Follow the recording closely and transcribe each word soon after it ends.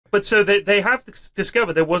But so they have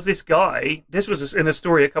discovered there was this guy, this was in a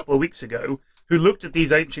story a couple of weeks ago, who looked at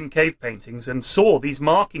these ancient cave paintings and saw these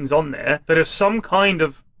markings on there that are some kind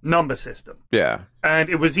of number system. Yeah. And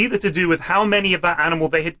it was either to do with how many of that animal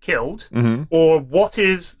they had killed, or what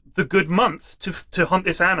is the good month to hunt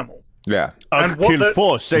this animal. Yeah. I'll kill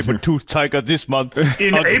 4 saber-toothed tiger this month.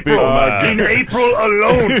 In April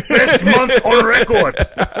alone, best month on record.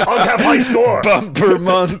 I'll have high score. Bumper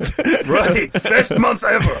month. Right, best month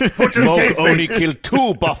ever. Put your Mog cave only painting. killed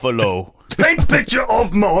 2 buffalo. Paint picture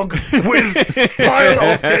of Mog with pile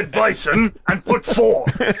of dead bison and put 4.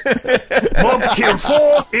 Mog kill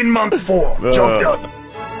 4 in month 4. Job done.